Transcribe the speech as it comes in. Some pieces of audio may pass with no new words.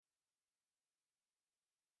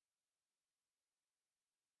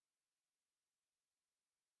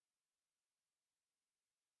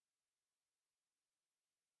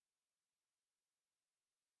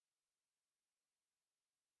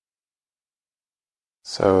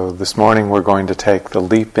So this morning we're going to take the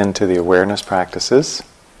leap into the awareness practices.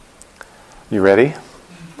 You ready?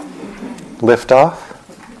 Lift off.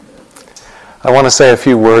 I want to say a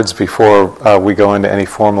few words before we go into any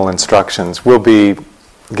formal instructions. We'll be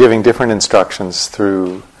giving different instructions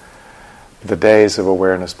through the days of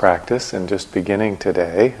awareness practice, and just beginning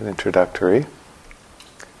today, introductory.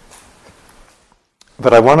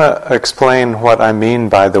 But I want to explain what I mean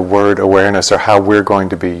by the word awareness, or how we're going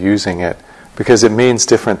to be using it, because it means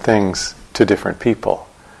different things to different people.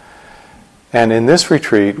 And in this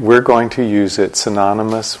retreat, we're going to use it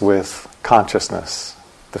synonymous with consciousness,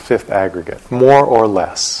 the fifth aggregate, more or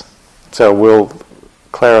less. So we'll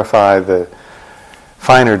clarify the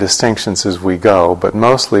finer distinctions as we go, but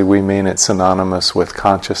mostly we mean it synonymous with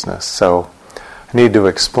consciousness. So I need to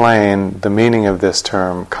explain the meaning of this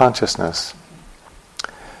term, consciousness.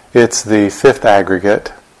 It's the fifth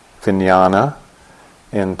aggregate, vijnana,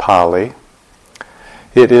 in Pali.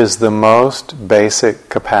 It is the most basic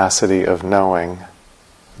capacity of knowing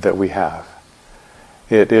that we have.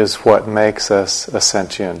 It is what makes us a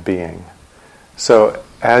sentient being. So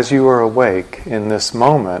as you are awake in this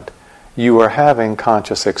moment, you are having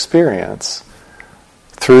conscious experience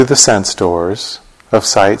through the sense doors of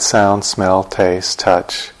sight, sound, smell, taste,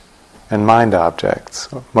 touch, and mind objects,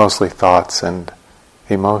 mostly thoughts and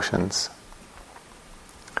emotions.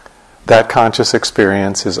 That conscious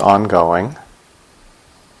experience is ongoing.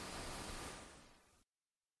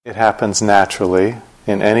 It happens naturally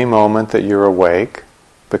in any moment that you're awake,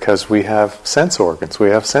 because we have sense organs, we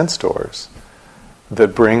have sense doors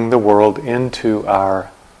that bring the world into our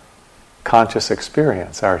conscious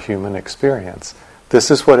experience, our human experience. This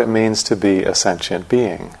is what it means to be a sentient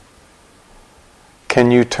being. Can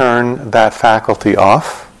you turn that faculty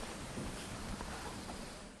off?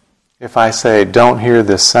 If I say, don't hear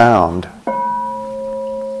this sound,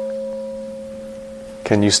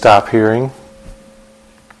 can you stop hearing?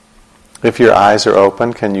 If your eyes are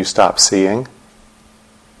open, can you stop seeing?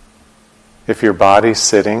 If your body's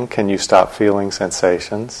sitting, can you stop feeling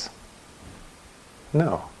sensations?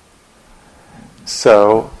 No.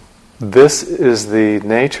 So, this is the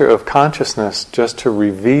nature of consciousness, just to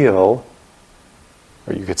reveal,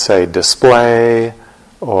 or you could say display,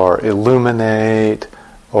 or illuminate,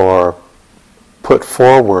 or put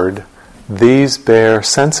forward these bare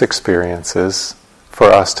sense experiences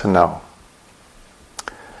for us to know.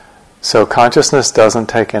 So consciousness doesn't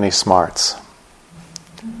take any smarts.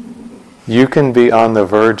 You can be on the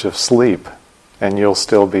verge of sleep and you'll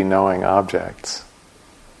still be knowing objects.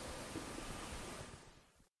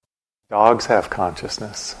 Dogs have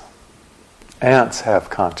consciousness. Ants have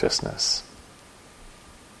consciousness.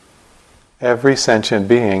 Every sentient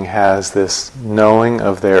being has this knowing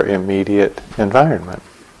of their immediate environment.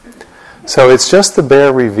 So it's just the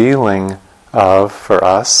bare revealing of, for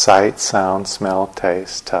us, sight, sound, smell,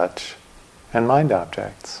 taste, touch, and mind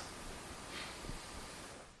objects.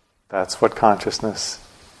 That's what consciousness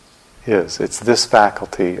is. It's this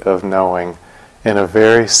faculty of knowing in a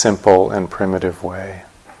very simple and primitive way.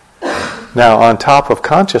 Now, on top of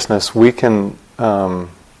consciousness, we can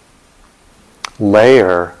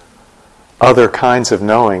layer other kinds of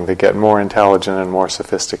knowing that get more intelligent and more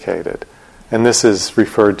sophisticated. And this is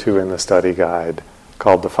referred to in the study guide,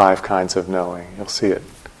 called the 5 kinds of knowing. You'll see it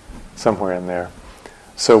somewhere in there.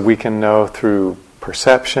 So we can know through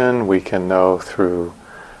perception, we can know through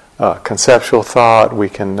conceptual thought, we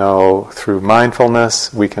can know through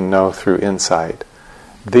mindfulness, we can know through insight.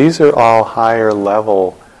 These are all higher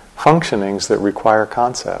level functionings that require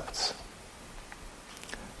concepts.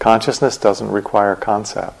 Consciousness doesn't require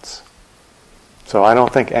concepts. So I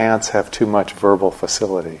don't think ants have too much verbal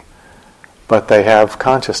facility. But they have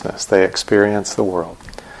consciousness. They experience the world.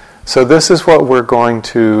 So this is what we're going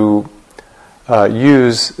to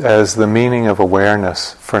use as the meaning of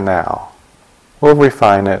awareness for now. We'll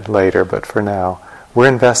refine it later, but for now, we're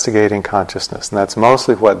investigating consciousness. And that's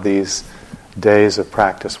mostly what these days of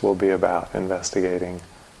practice will be about, investigating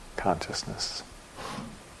consciousness.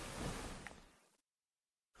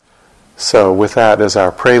 So with that as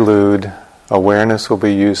our prelude, awareness will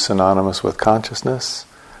be used synonymous with consciousness.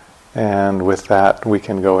 And with that, we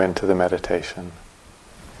can go into the meditation.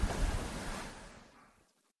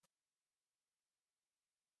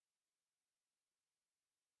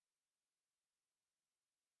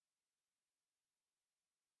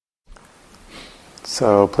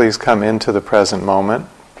 So please come into the present moment.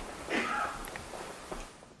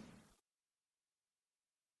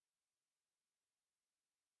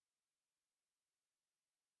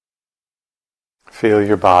 Feel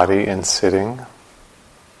your body in sitting.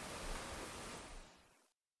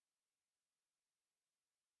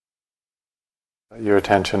 Let your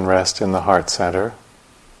attention rest in the heart center.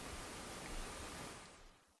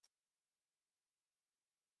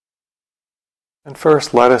 And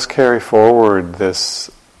first, let us carry forward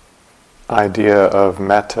this idea of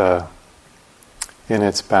metta in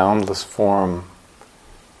its boundless form,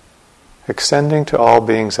 extending to all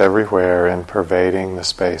beings everywhere and pervading the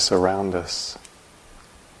space around us.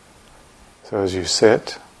 So as you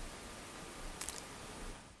sit,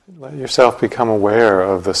 let yourself become aware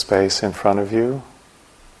of the space in front of you,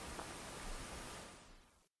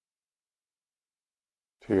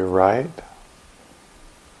 to your right,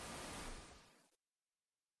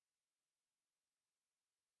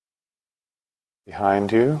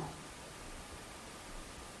 behind you,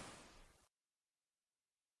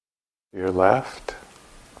 to your left,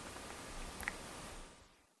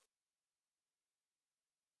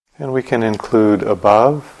 and we can include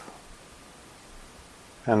above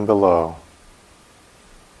and below.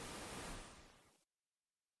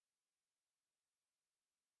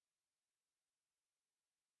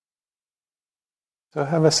 So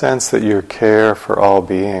have a sense that your care for all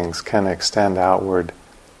beings can extend outward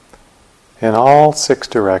in all 6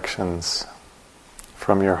 directions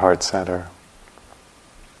from your heart center.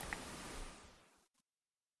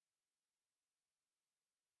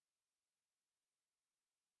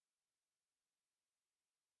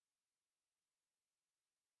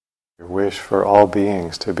 Your wish for all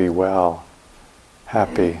beings to be well,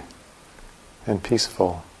 happy, and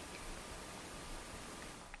peaceful.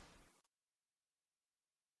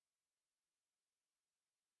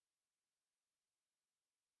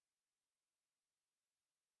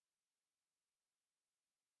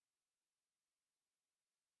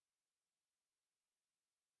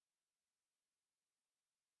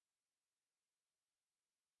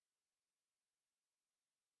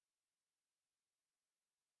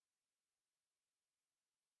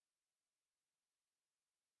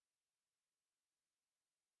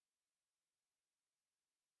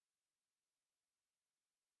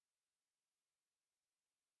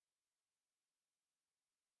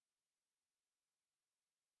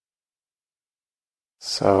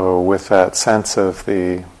 So with that sense of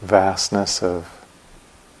the vastness of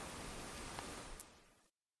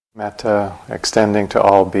metta extending to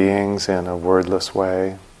all beings in a wordless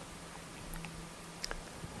way,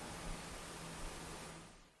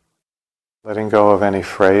 letting go of any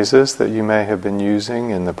phrases that you may have been using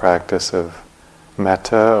in the practice of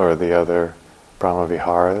metta or the other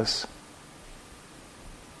Brahmaviharas.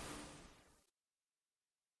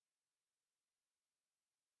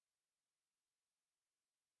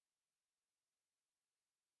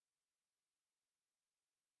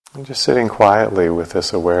 And just sitting quietly with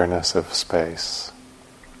this awareness of space.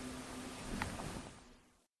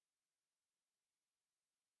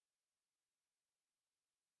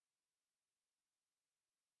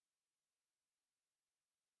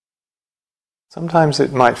 Sometimes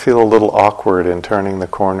it might feel a little awkward in turning the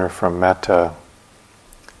corner from metta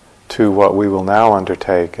to what we will now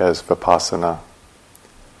undertake as vipassana.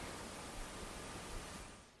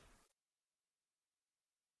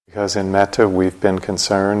 Because in metta we've been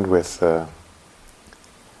concerned with the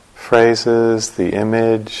phrases, the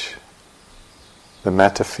image, the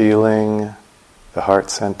metta feeling, the heart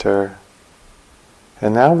center.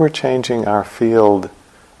 And now we're changing our field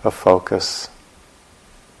of focus.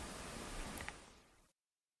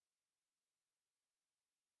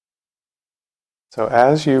 So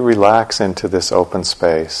as you relax into this open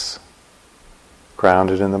space,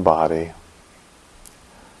 grounded in the body,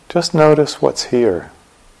 just notice what's here.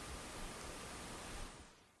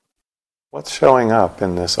 What's showing up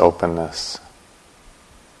in this openness?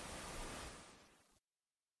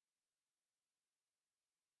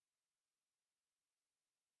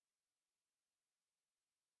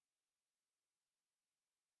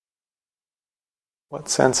 What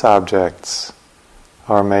sense objects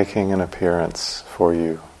are making an appearance for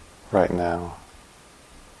you right now?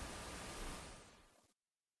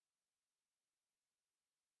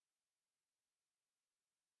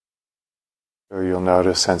 So you'll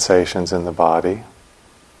notice sensations in the body.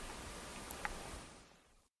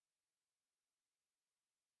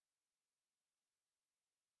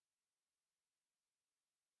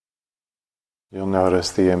 You'll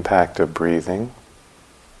notice the impact of breathing.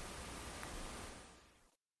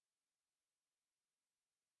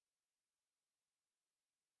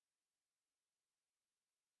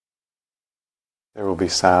 There will be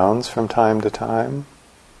sounds from time to time.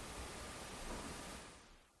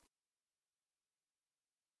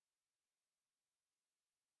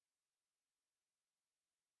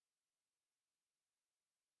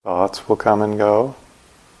 Thoughts will come and go.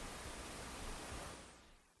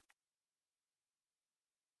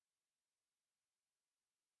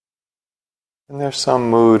 And there's some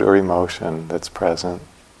mood or emotion that's present.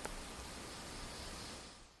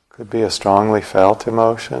 Could be a strongly felt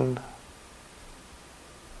emotion,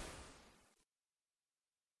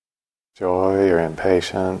 joy or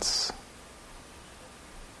impatience,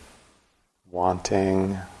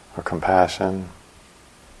 wanting or compassion.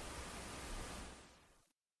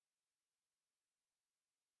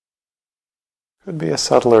 Could be a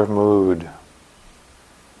subtler mood, a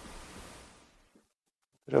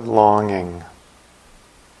bit of longing,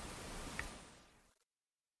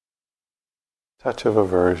 touch of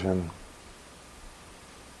aversion.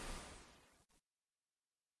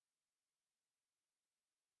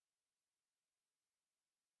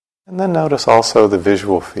 And then notice also the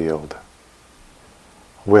visual field.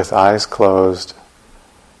 With eyes closed,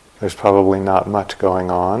 there's probably not much going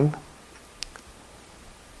on,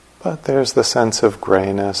 but there's the sense of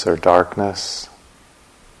grayness or darkness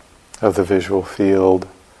of the visual field,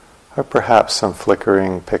 or perhaps some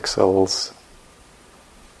flickering pixels,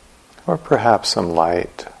 or perhaps some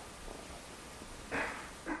light.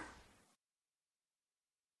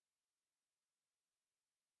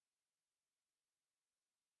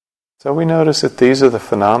 So we notice that these are the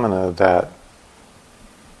phenomena that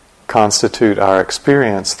constitute our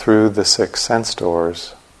experience through the 6 sense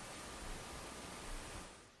doors.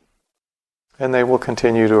 And they will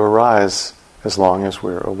continue to arise as long as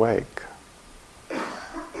we're awake.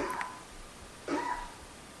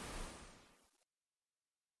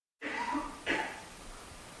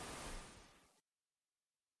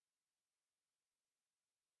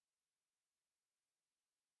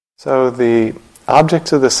 So the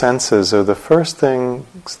objects of the senses are the first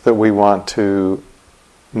things that we want to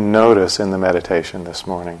notice in the meditation this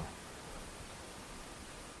morning.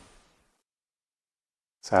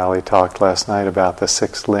 Sally talked last night about the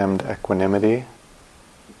 6-limbed equanimity,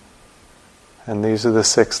 and these are the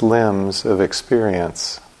 6 limbs of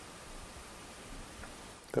experience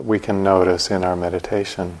that we can notice in our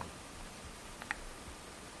meditation.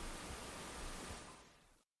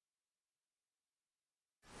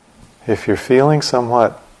 If you're feeling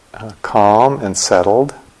somewhat calm and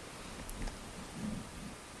settled,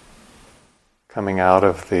 coming out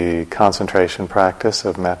of the concentration practice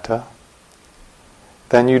of metta,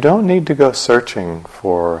 then you don't need to go searching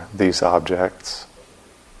for these objects,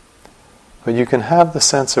 but you can have the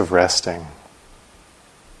sense of resting.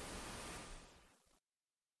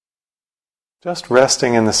 Just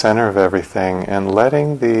resting in the center of everything and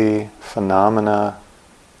letting the phenomena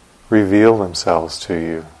reveal themselves to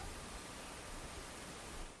you.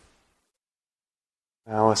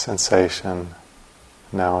 Now a sensation,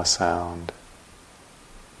 now a sound,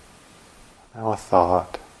 now a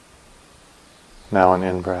thought, now an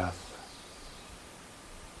in-breath.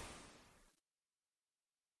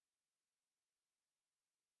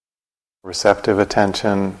 Receptive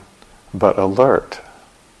attention, but alert,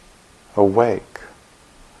 awake,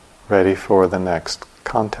 ready for the next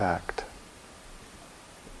contact.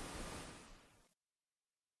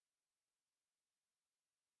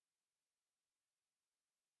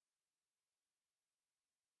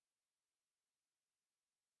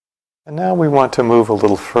 And now we want to move a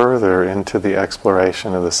little further into the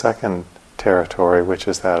exploration of the second territory, which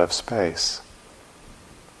is that of space.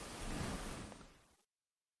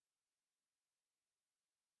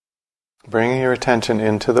 Bringing your attention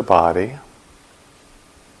into the body,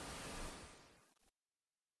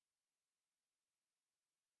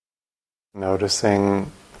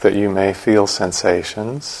 noticing that you may feel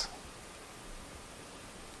sensations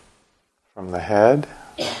from the head,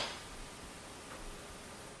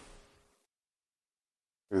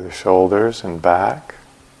 through the shoulders and back,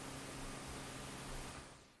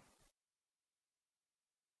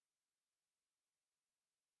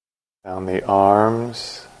 down the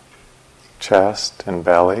arms, chest and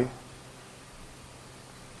belly,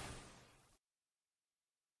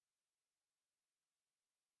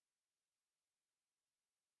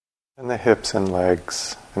 and the hips and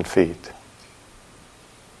legs and feet.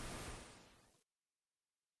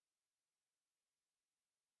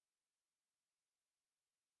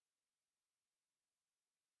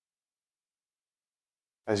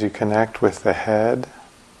 As you connect with the head,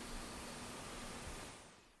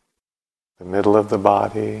 the middle of the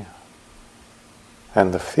body,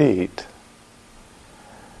 and the feet,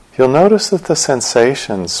 you'll notice that the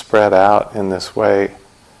sensations spread out in this way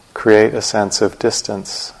create a sense of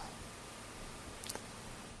distance.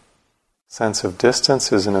 Sense of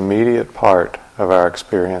distance is an immediate part of our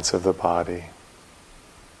experience of the body.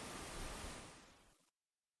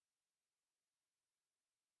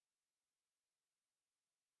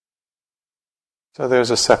 So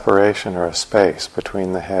there's a separation or a space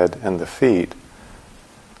between the head and the feet,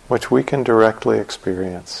 which we can directly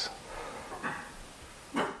experience.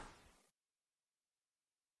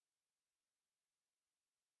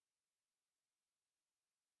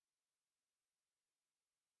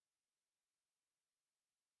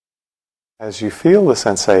 As you feel the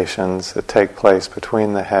sensations that take place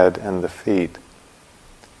between the head and the feet,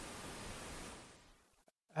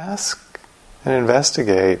 ask and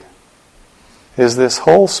investigate, is this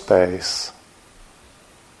whole space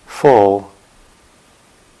full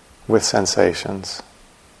with sensations?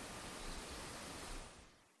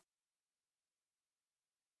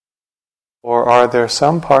 Or are there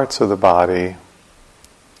some parts of the body,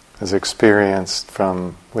 as experienced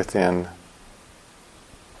from within,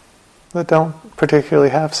 that don't particularly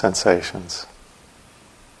have sensations?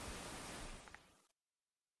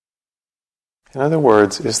 In other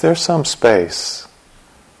words, is there some space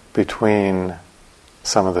between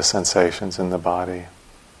some of the sensations in the body?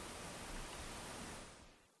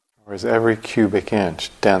 Or is every cubic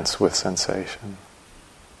inch dense with sensation?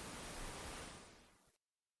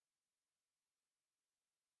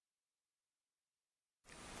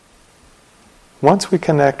 Once we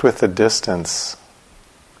connect with the distance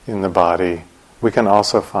in the body, we can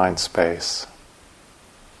also find space.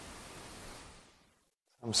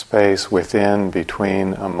 Some space within,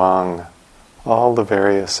 between, among all the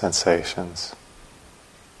various sensations.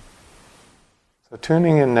 So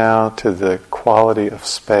tuning in now to the quality of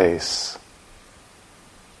space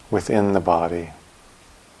within the body.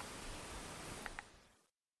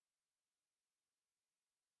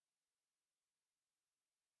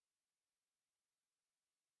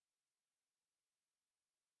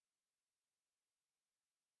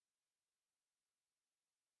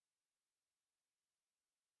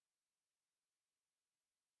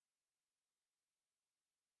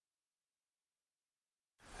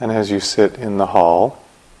 And as you sit in the hall,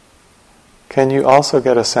 can you also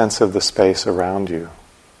get a sense of the space around you?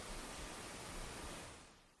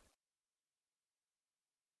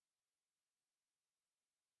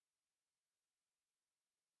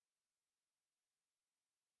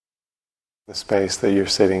 The space that you're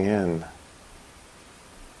sitting in.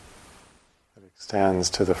 It extends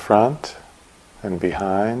to the front and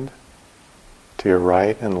behind, to your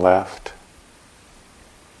right and left.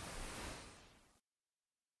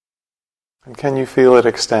 And can you feel it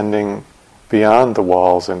extending beyond the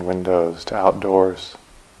walls and windows to outdoors?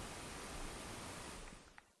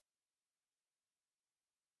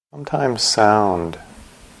 Sometimes sound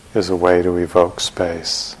is a way to evoke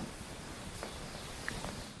space.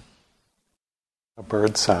 A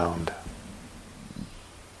bird sound.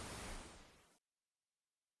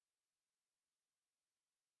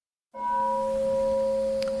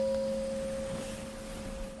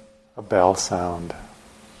 A bell sound.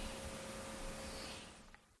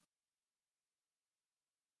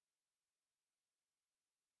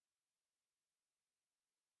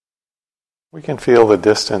 We can feel the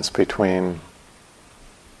distance between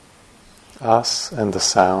us and the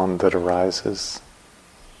sound that arises.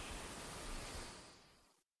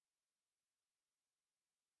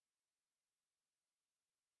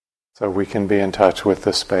 So we can be in touch with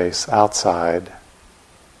the space outside.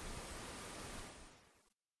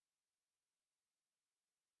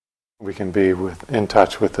 We can be in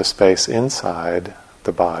touch with the space inside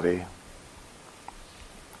the body.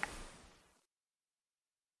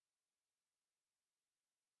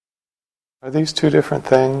 Are these two different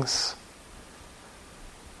things?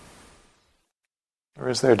 Or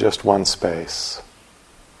is there just one space?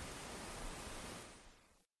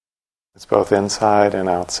 It's both inside and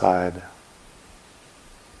outside.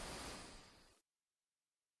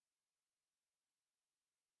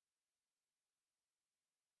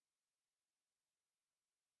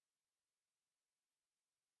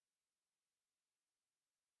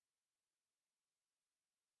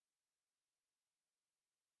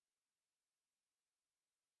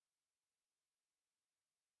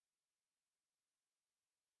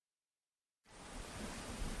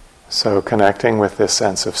 So connecting with this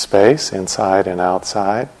sense of space, inside and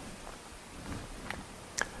outside,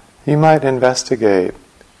 you might investigate,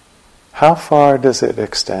 how far does it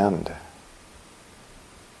extend?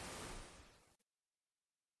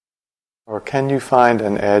 Or can you find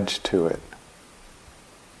an edge to it?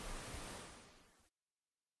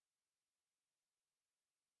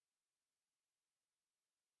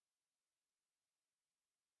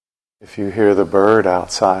 If you hear the bird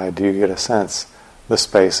outside, do you get a sense the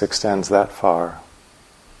space extends that far?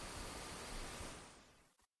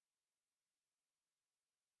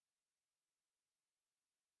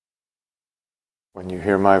 When you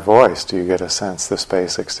hear my voice, do you get a sense the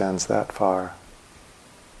space extends that far?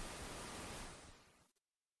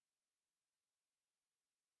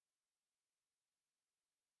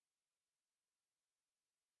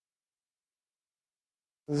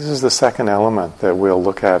 This is the second element that we'll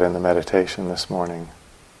look at in the meditation this morning.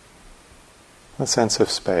 The sense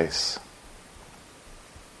of space.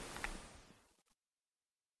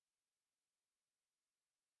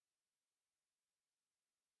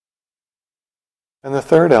 And the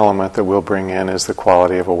third element that we'll bring in is the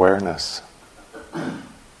quality of awareness.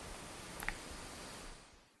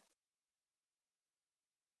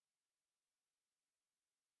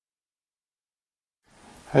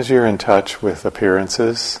 As you're in touch with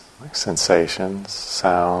appearances, like sensations,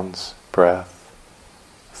 sounds, breath,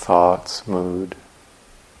 thoughts, mood,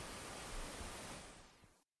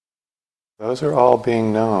 those are all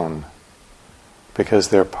being known because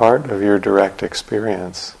they're part of your direct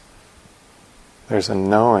experience. There's a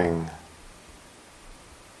knowing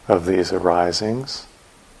of these arisings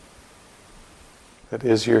that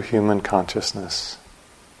is your human consciousness.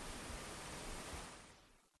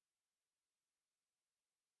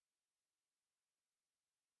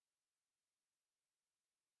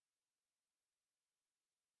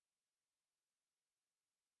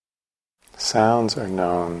 Sounds are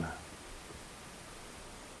known.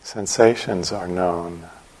 Sensations are known.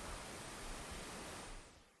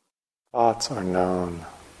 Thoughts are known.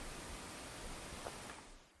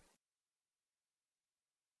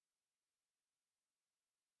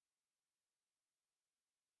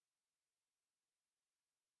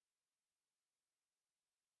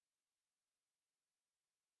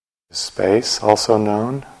 Is space also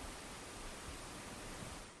known?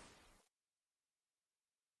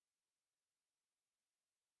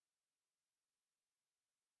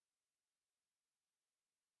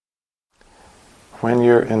 When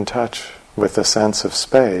you're in touch with the sense of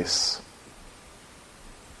space,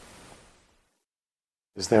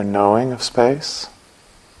 is there knowing of space?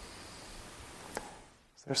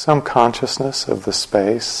 Is there some consciousness of the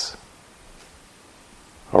space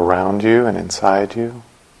around you and inside you?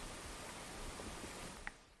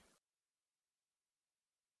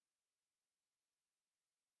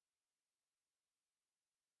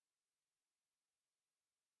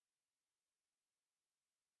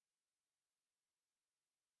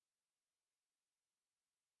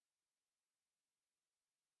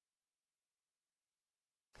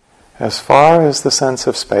 As far as the sense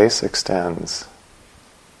of space extends,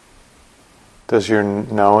 does your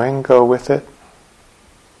knowing go with it?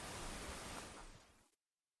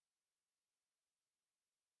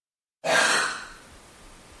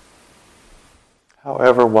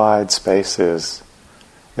 However wide space is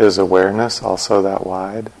awareness also that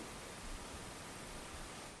wide?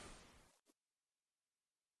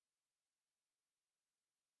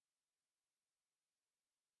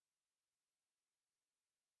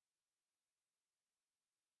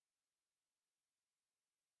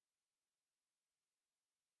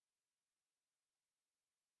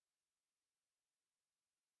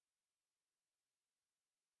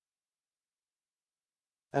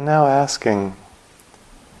 And now asking,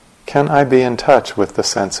 can I be in touch with the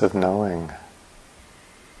sense of knowing?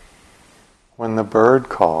 When the bird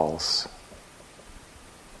calls,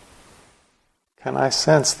 can I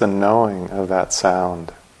sense the knowing of that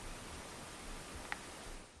sound?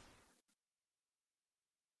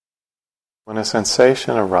 When a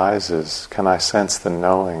sensation arises, can I sense the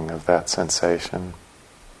knowing of that sensation?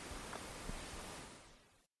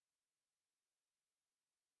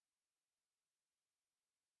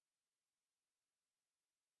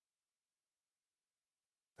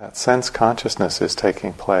 That sense consciousness is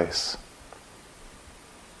taking place.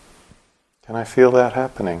 Can I feel that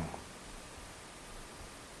happening?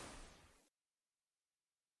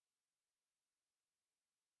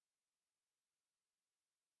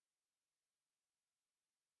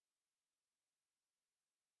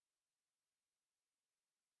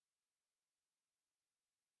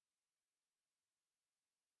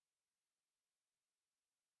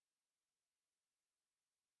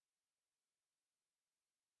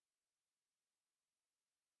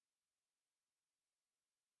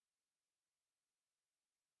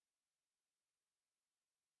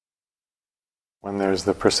 When there's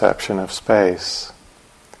the perception of space,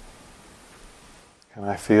 can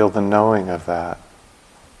I feel the knowing of that?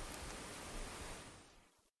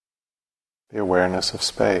 The awareness of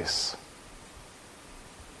space.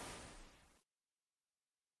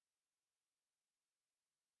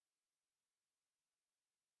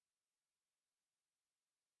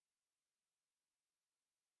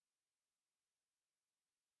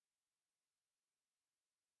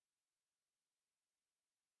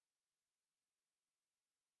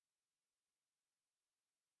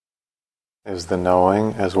 Is the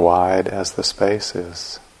knowing as wide as the space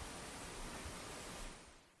is?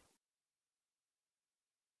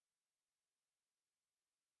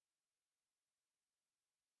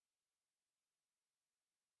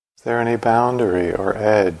 Is there any boundary or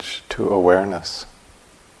edge to awareness?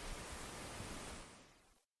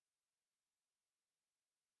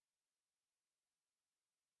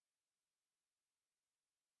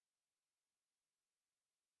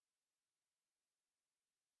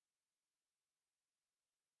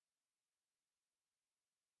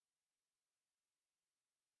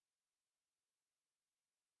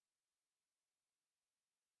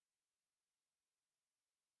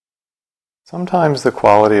 Sometimes the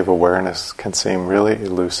quality of awareness can seem really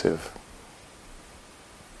elusive.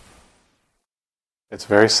 It's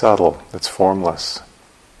very subtle, it's formless,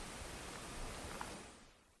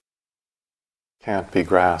 can't be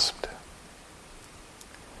grasped.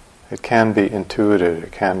 It can be intuited,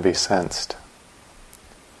 it can be sensed.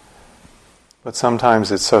 But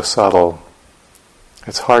sometimes it's so subtle,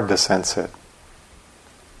 it's hard to sense it.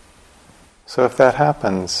 So if that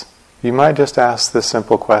happens, you might just ask this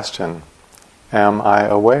simple question: am I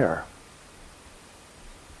aware?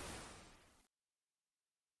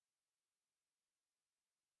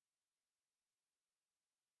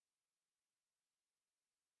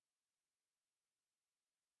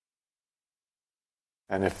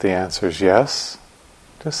 And if the answer is yes,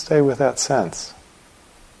 just stay with that sense.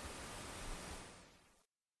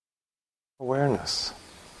 Awareness.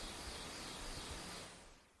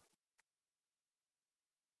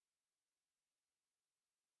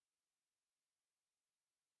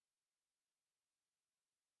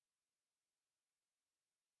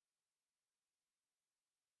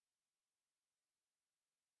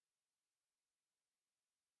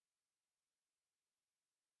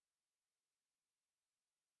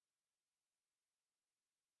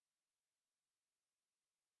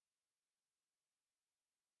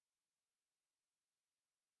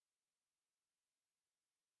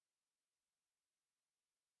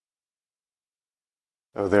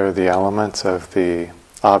 So there are the elements of the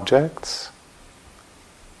objects,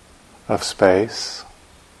 of space,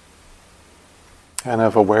 and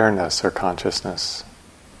of awareness or consciousness.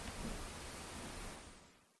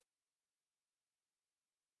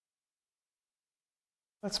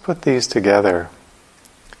 Let's put these together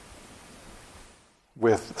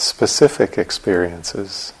with specific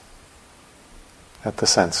experiences at the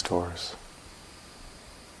sense doors.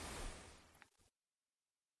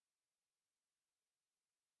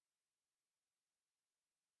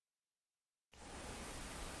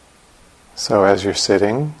 So as you're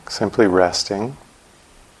sitting, simply resting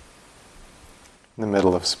in the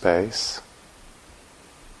middle of space,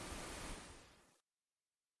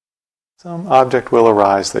 some object will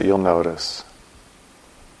arise that you'll notice.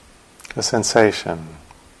 A sensation,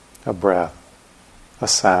 a breath, a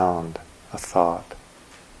sound, a thought.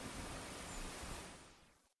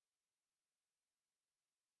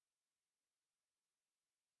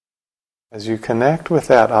 As you connect with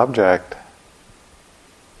that object,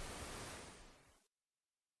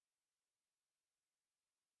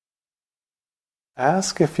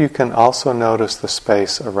 ask if you can also notice the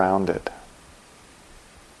space around it.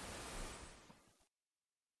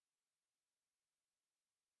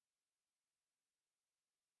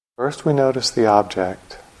 First we notice the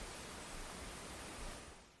object,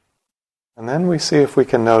 and then we see if we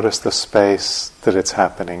can notice the space that it's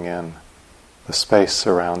happening in, the space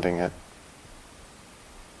surrounding it.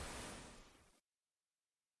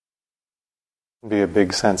 It can be a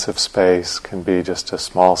big sense of space, can be just a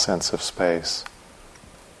small sense of space.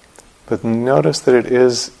 But notice that it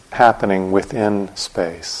is happening within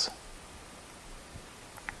space.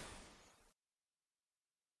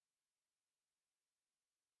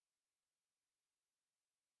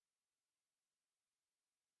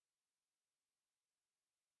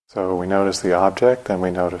 So we notice the object, then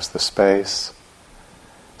we notice the space.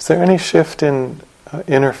 Is there any shift in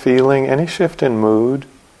inner feeling, any shift in mood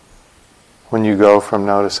when you go from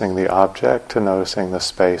noticing the object to noticing the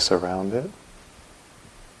space around it?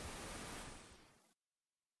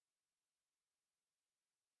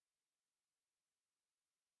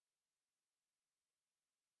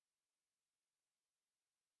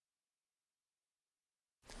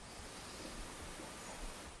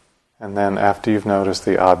 And then after you've noticed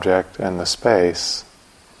the object and the space,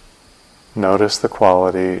 notice the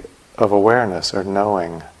quality of awareness or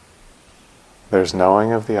knowing. There's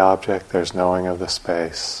knowing of the object, there's knowing of the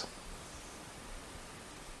space.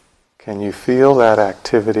 Can you feel that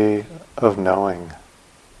activity of knowing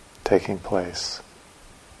taking place?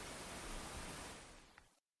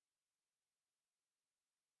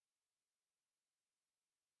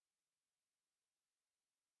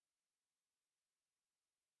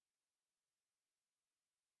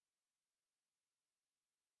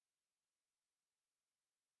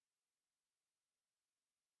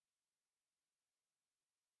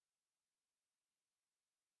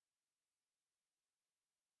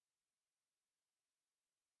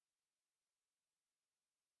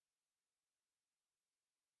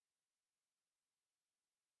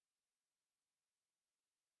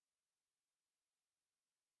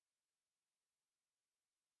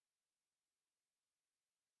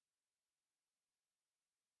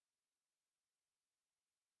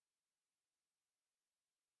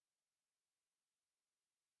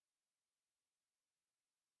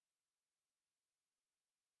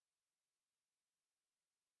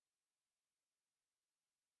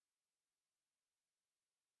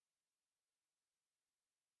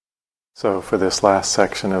 So for this last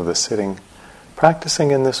section of the sitting,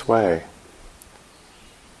 practicing in this way,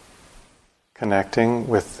 connecting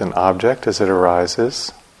with an object as it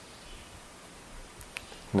arises,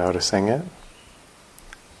 noticing it,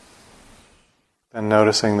 then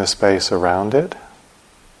noticing the space around it,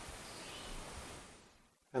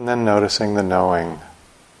 and then noticing the knowing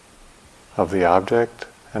of the object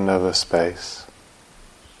and of the space.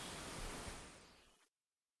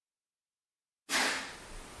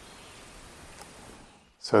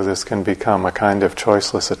 So this can become a kind of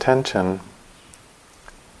choiceless attention,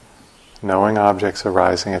 knowing objects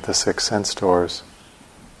arising at the six sense doors,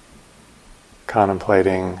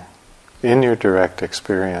 contemplating in your direct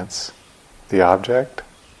experience the object,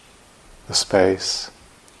 the space,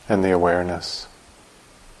 and the awareness.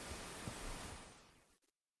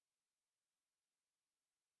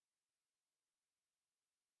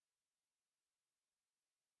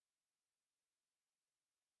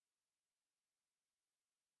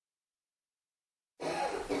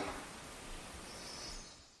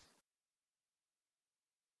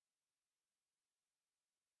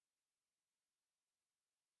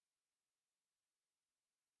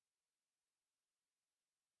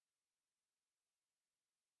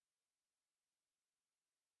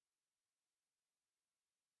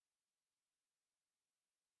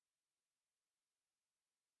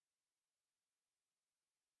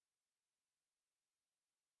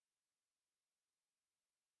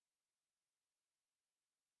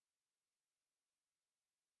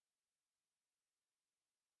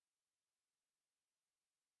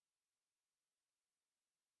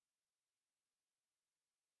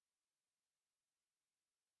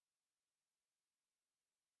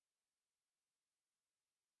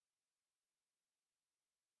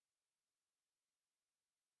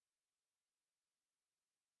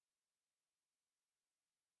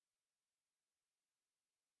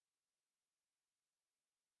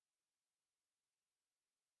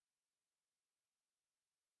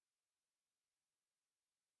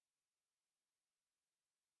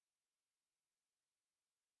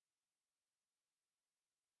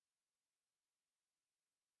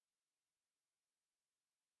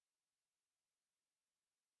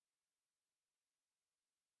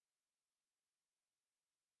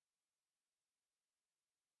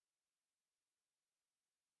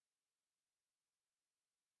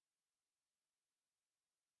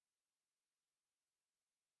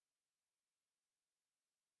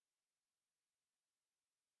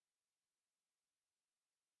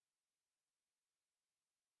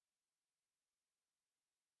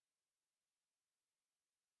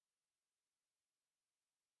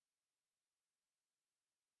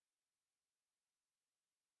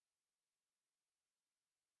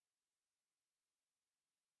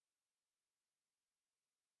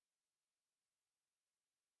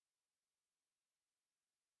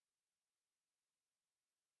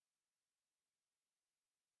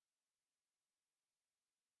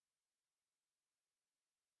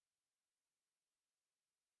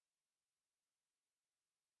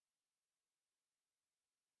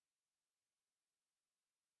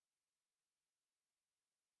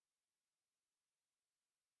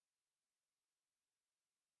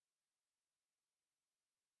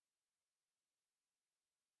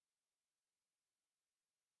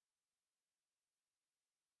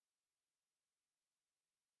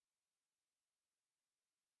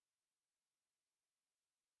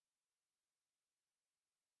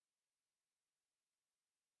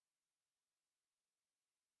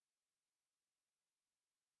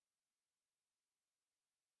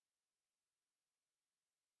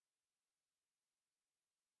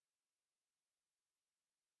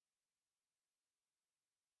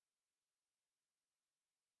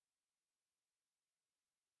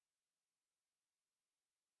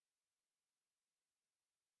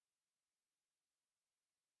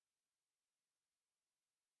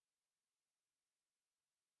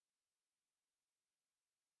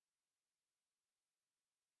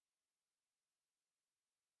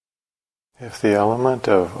 If the element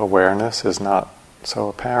of awareness is not so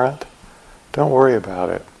apparent, don't worry about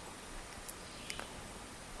it.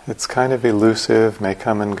 It's kind of elusive, may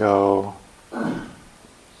come and go.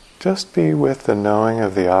 Just be with the knowing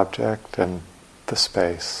of the object and the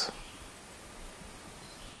space.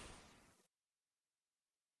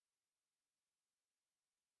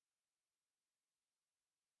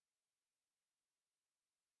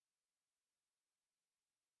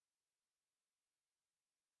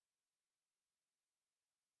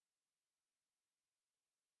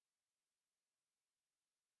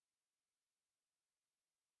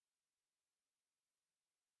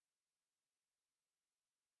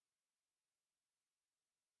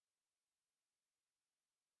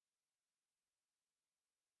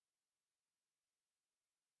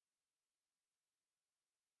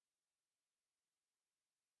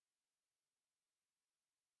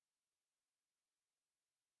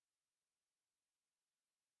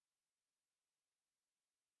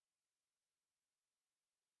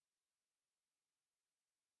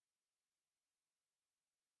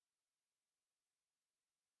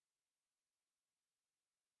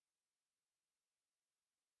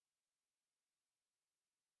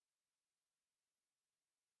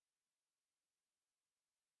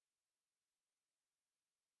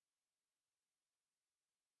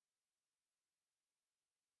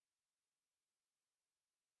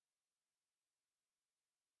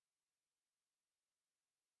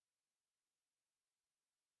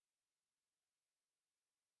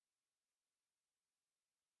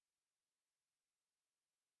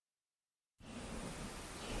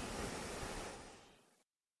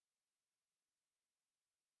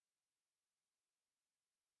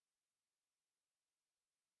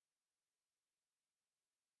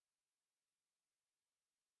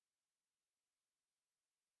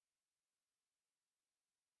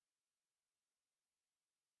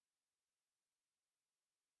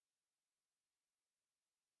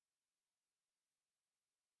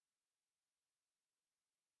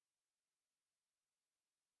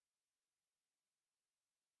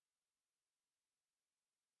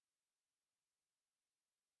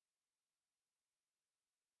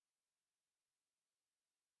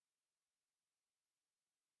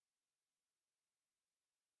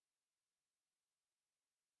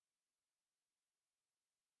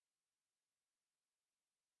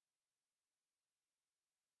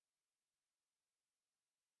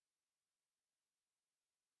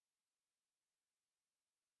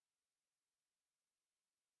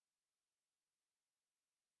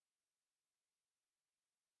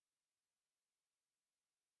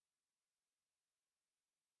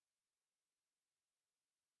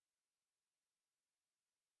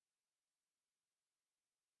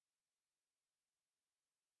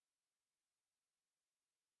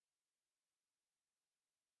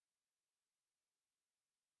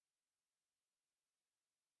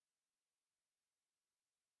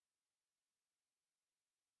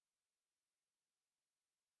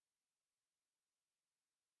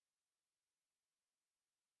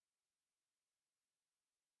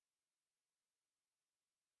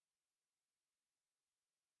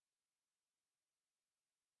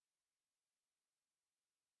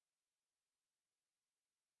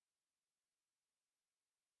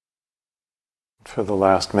 For the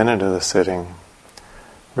last minute of the sitting,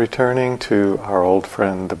 returning to our old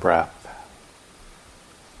friend, the breath.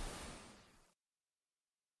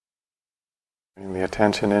 Bringing the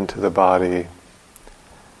attention into the body,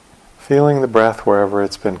 feeling the breath wherever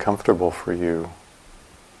it's been comfortable for you.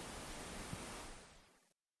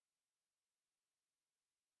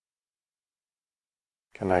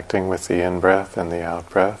 Connecting with the in-breath and the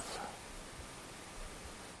out-breath.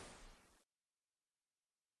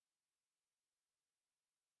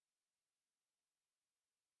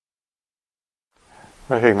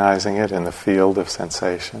 Recognizing it in the field of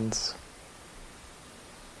sensations.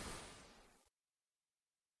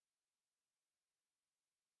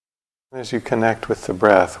 As you connect with the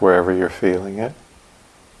breath wherever you're feeling it,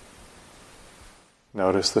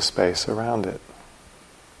 notice the space around it.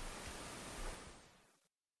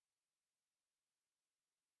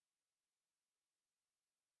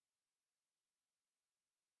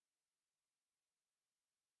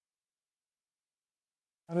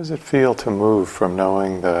 How does it feel to move from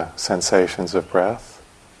knowing the sensations of breath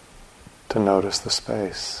to notice the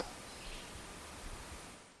space?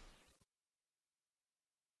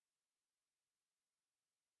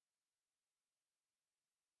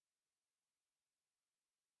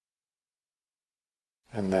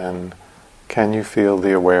 And then, can you feel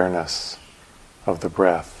the awareness of the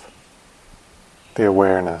breath, the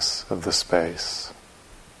awareness of the space?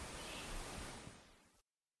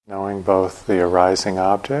 Knowing both the arising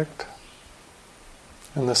object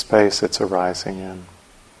and the space it's arising in.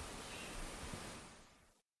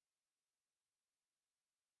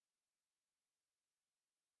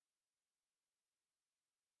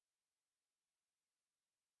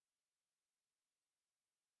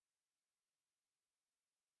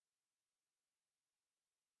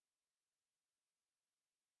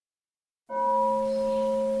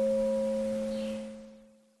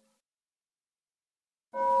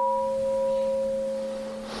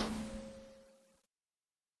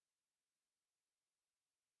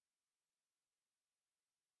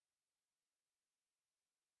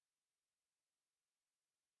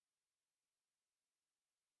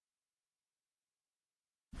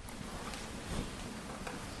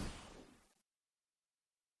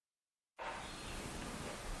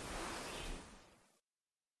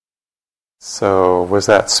 So, was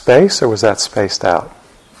that space or was that spaced out?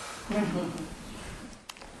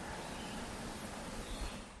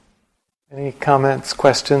 Any comments,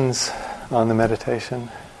 questions on the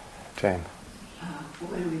meditation? Jane?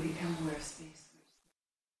 When we become aware of space?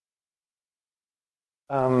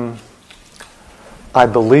 I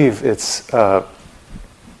believe it's the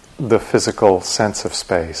physical sense of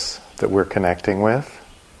space that we're connecting with.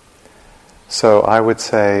 So I would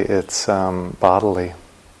say it's bodily.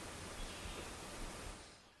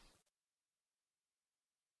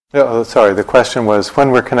 Oh, sorry, the question was,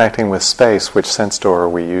 when we're connecting with space, which sense door are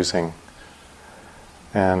we using?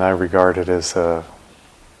 And I regard it as a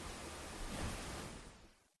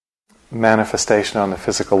manifestation on the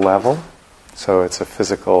physical level. So it's a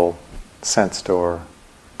physical sense door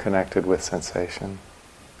connected with sensation,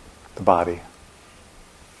 the body.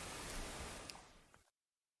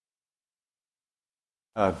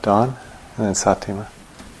 Dawn, and then Satima.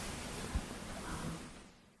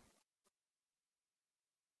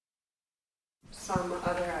 Some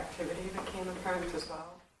other activity became apparent as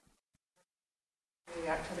well. The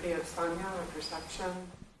activity of sanya or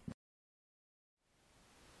perception.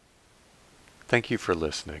 Thank you for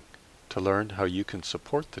listening. To learn how you can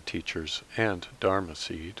support the teachers and Dharma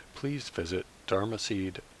Seed, please visit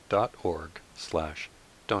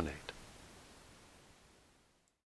dharmaseed.org/donate.